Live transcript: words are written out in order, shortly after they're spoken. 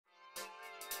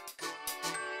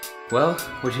Well,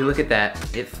 would you look at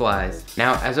that, it flies.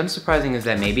 Now, as unsurprising as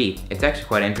that may be, it's actually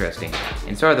quite interesting,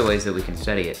 and so are the ways that we can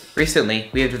study it. Recently,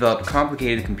 we have developed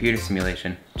complicated computer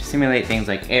simulation to simulate things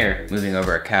like air moving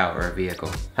over a cow or a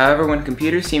vehicle. However, when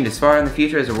computers seemed as far in the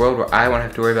future as a world where I won't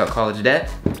have to worry about college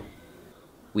debt,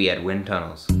 we had wind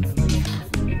tunnels.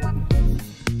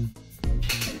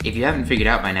 If you haven't figured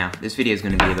out by now, this video is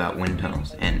going to be about wind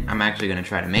tunnels, and I'm actually going to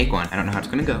try to make one. I don't know how it's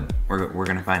going to go. We're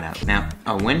going to find out. Now,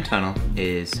 a wind tunnel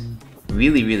is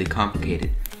really complicated.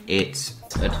 It's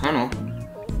a tunnel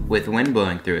with wind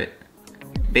blowing through it.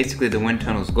 Basically, the wind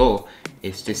tunnel's goal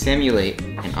is to simulate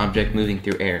an object moving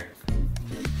through air.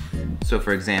 So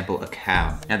for example, a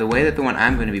cow. Now the way that the one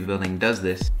I'm going to be building does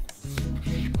this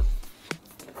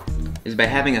is by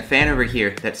having a fan over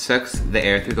here that sucks the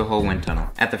air through the whole wind tunnel.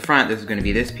 At the front, this is going to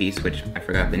be this piece, which I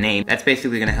forgot the name. That's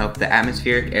basically going to help the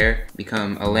atmospheric air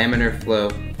become a laminar flow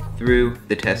through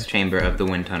the test chamber of the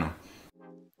wind tunnel.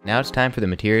 Now it's time for the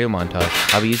material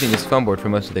montage. I'll be using this foam board for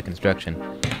most of the construction.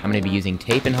 I'm going to be using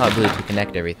tape and hot glue to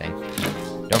connect everything.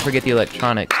 Don't forget the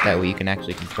electronics, that way you can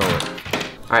actually control it.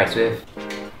 Alright, so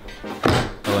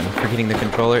and forgetting the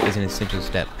controller is an essential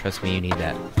step. Trust me, you need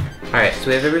that. Alright, so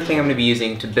we have everything I'm going to be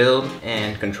using to build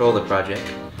and control the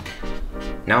project.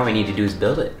 Now all we need to do is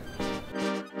build it.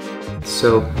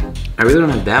 So, I really don't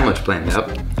have that much planned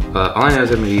out. All I know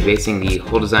is I'm going to be basing the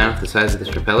whole design off the size of this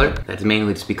propeller. That's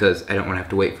mainly just because I don't want to have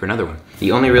to wait for another one.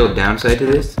 The only real downside to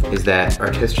this is that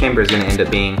our test chamber is going to end up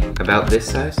being about this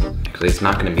size. Actually, it's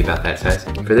not going to be about that size.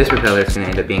 For this propeller, it's going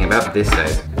to end up being about this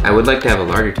size. I would like to have a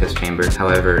larger test chamber.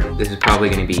 However, this is probably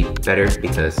going to be better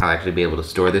because I'll actually be able to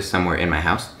store this somewhere in my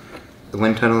house. The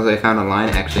wind tunnels I found online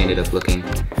actually ended up looking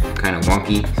kind of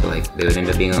wonky. So like they would end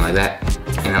up being like that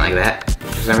and then like that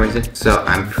for some reason. So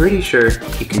I'm pretty sure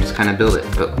you can just kind of build it,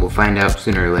 but we'll find out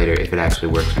sooner or later if it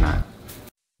actually works or not.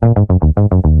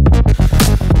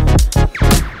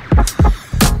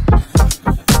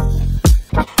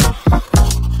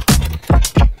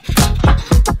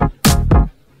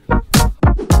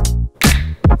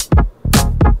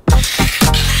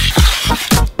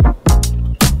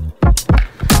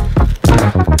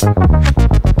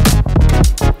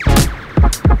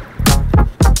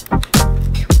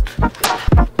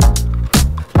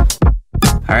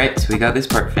 Alright, so we got this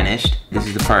part finished. This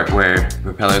is the part where the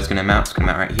propeller is going to mount. It's going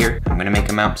to mount right here. I'm going to make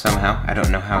a mount somehow. I don't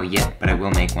know how yet, but I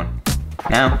will make one.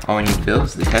 Now, all we need to build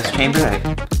is the test chamber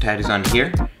that attaches onto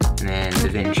here, and then the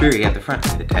venturi at the front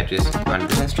that attaches onto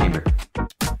the test chamber.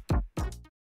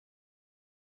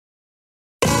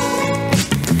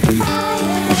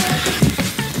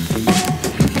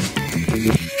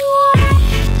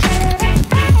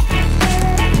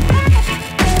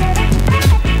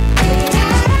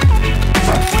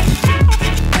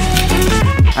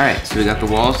 Alright, so we got the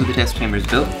walls of the test chambers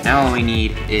built. Now all we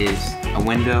need is a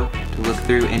window to look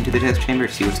through into the test chamber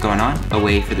to see what's going on, a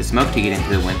way for the smoke to get into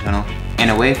the wind tunnel,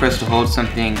 and a way for us to hold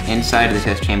something inside of the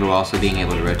test chamber while also being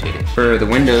able to rotate it. For the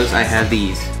windows, I have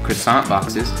these croissant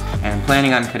boxes, and I'm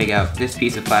planning on cutting out this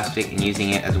piece of plastic and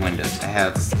using it as windows.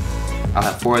 I'll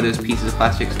have 4 of those pieces of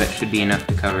plastic, so that should be enough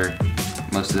to cover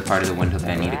most of the part of the window that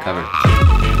I need to cover.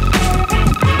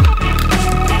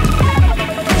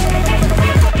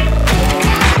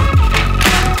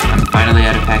 Finally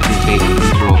out of packing tape with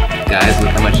this roll. Guys,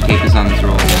 look how much tape is on this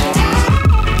roll.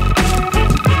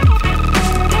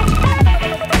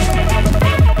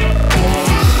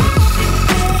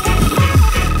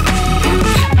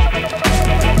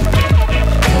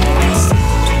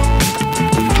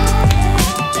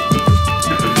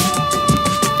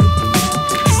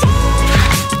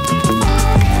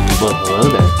 Well, hello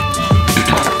there.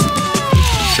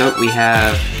 So we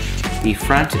have the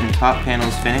front and top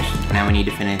panels finished. Now we need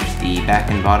to finish the back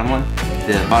and bottom one.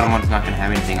 The bottom one's not going to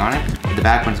have anything on it. The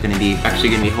back one's going to be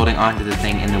holding onto the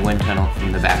thing in the wind tunnel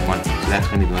from the back one. So that's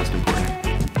going to be the most important.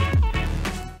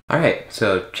 Alright,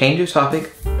 so change of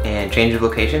topic and change of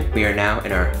location. We are now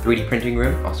in our 3D printing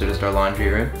room, also just our laundry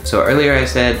room. So earlier I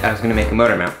said I was going to make a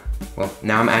motor mount. Well,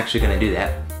 now I'm actually going to do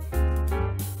that.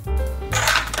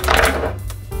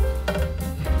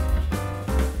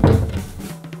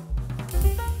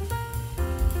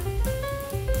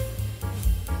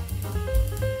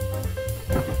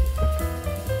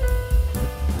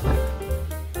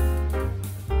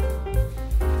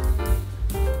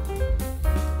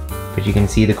 But you can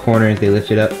see the corners, they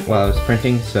lifted up while I was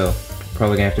printing, so I'm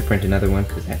probably gonna have to print another one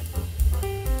because that.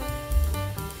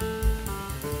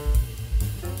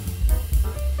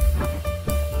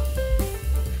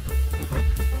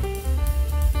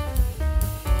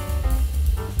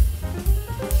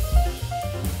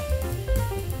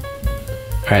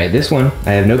 Alright, this one,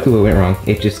 I have no clue what went wrong.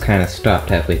 It just kind of stopped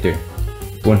halfway through.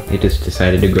 one, it just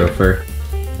decided to grow fur.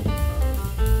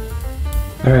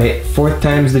 Alright, 4th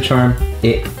time's the charm.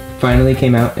 It finally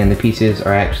came out and the pieces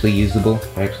are actually usable.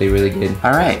 They're actually really good.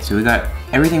 Alright, so we got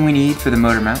everything we need for the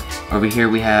motor mount. Over here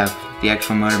we have the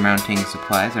actual motor mounting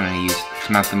supplies I'm going to use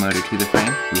to mount the motor to the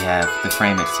frame. We have the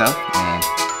frame itself, and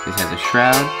this has a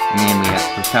shroud, and then we have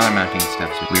propeller mounting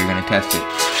stuff, so we're going to test it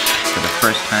for the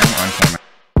first time on camera.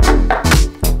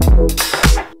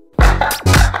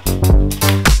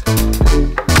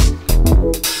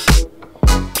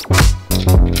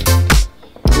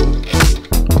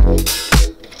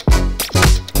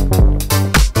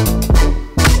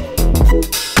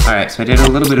 Alright, so I did a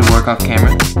little bit of work off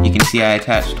camera. You can see I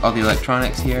attached all the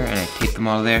electronics here and I taped them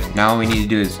all there. Now all we need to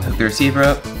do is hook the receiver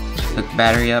up, hook the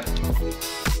battery up.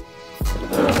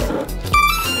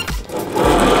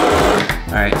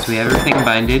 Alright, so we have everything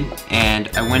binded, and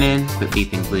I went in, quit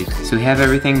beeping please. So we have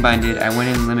everything binded. I went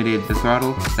in and limited the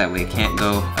throttle, so that way it can't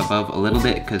go above a little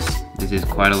bit, because this is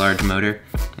quite a large motor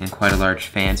and quite a large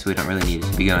fan, so we don't really need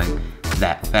it to be going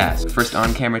that fast. First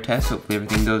on-camera test, hopefully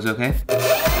everything goes okay.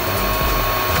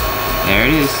 There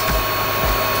it is.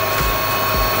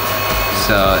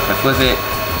 So if I flip it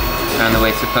around the way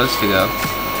it's supposed to go,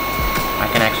 I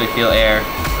can actually feel air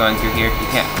going through here. You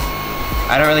can't.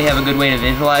 I don't really have a good way to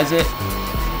visualize it,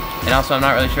 and also I'm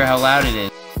not really sure how loud it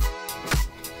is.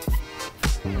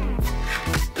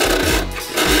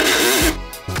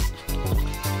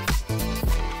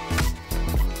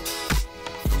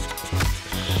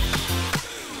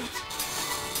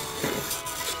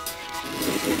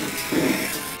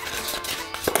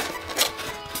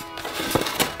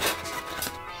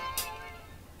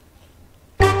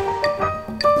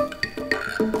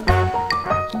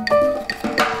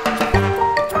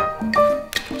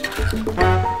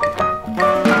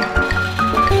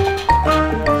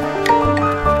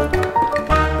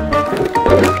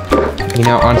 You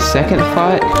know, on second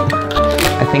thought,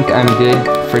 I think I'm good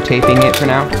for taping it for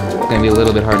now. It's gonna be a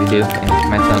little bit hard to do, and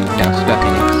my thumb is now stuck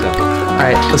in it, so.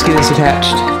 Alright, let's get this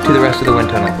attached to the rest of the wind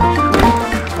tunnel.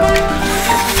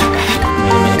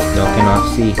 Wait a minute, y'all cannot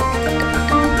see.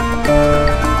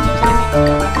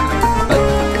 But,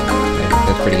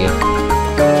 that's pretty good.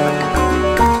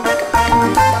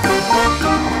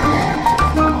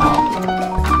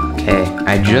 Okay,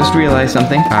 I just realized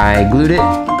something. I glued it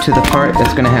to the part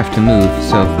that's gonna have to move.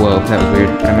 So, whoa, that was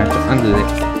weird. I'm gonna have to unglue it.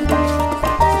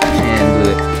 And glue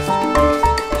it.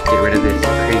 Get rid of this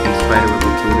crazy spiderweb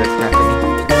glue that's happening.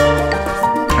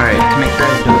 Alright, to make sure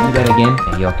I don't do that again,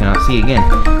 y'all cannot see again.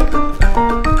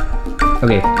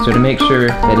 Okay, so to make sure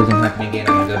that isn't happening again,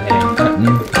 I'm gonna go ahead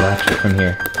and latch it from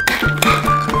here.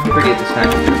 Forget this time.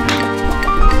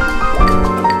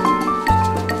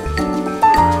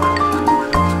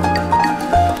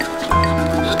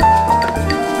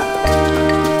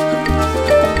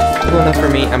 Enough for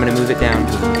me. I'm gonna move it down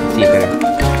to see it better.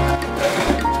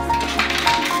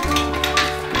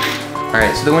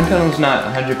 Alright, so the wind tunnel is not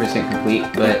 100% complete,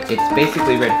 but it's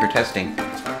basically ready for testing.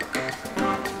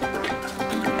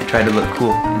 I tried to look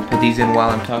cool and put these in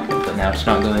while I'm talking, but now it's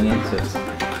not going in, so it's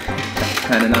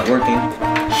kind of not working.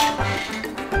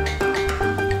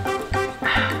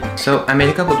 So I made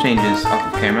a couple changes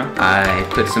off of camera. I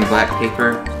put some black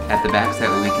paper at the back so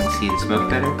that way we can see the smoke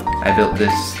better. I built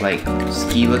this like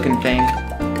ski looking thing,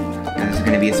 and this is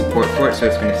going to be a support for it, so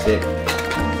it's going to sit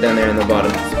down there on the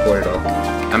bottom to support it all.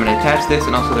 I'm going to attach this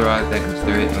and also the rod that goes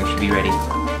through it, and we should be ready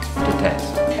to test.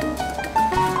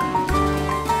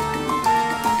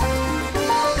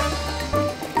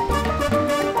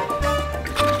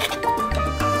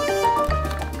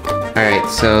 Alright,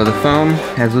 so the foam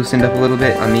has loosened up a little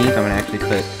bit on these. I'm going to actually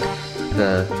put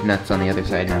the nuts on the other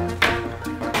side now.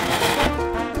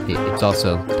 It's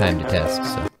also time to test,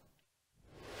 so.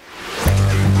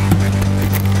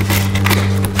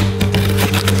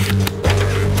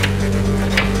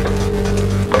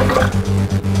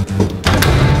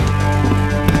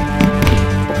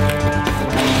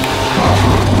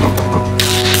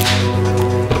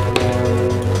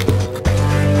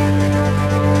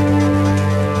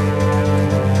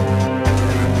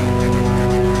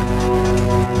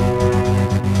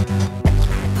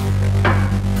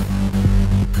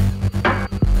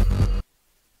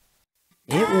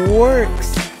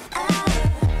 Works!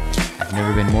 I've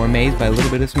never been more amazed by a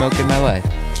little bit of smoke in my life.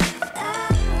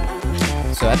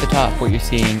 So at the top, what you're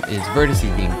seeing is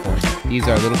vertices being formed. These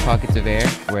are little pockets of air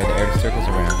where the air circles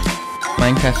around.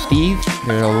 Minecraft Steve,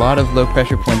 there are a lot of low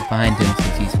pressure points behind him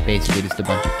since he's basically just a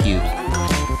bunch of cubes.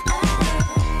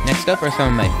 Next up are some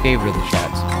of my favorite of the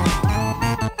shots.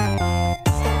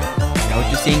 Now what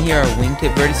you're seeing here are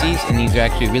wingtip vertices, and these are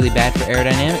actually really bad for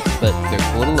aerodynamics, but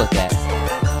they're cool to look at.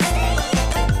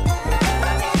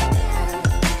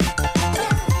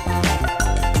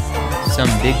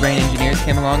 some big brain engineers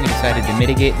came along and decided to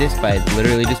mitigate this by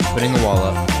literally just putting a wall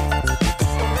up.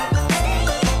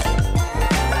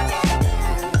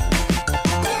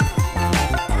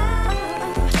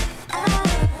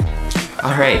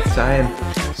 Alright, so I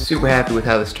am super happy with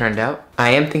how this turned out. I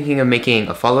am thinking of making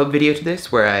a follow-up video to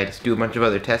this where I just do a bunch of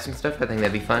other tests and stuff. I think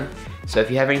that'd be fun. So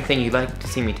if you have anything you'd like to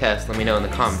see me test, let me know in the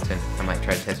comments and I might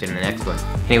try to test it in the next one.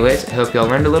 Anyways, I hope y'all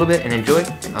learned a little bit and enjoyed.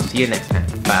 I'll see you next time.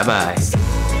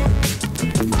 Bye-bye.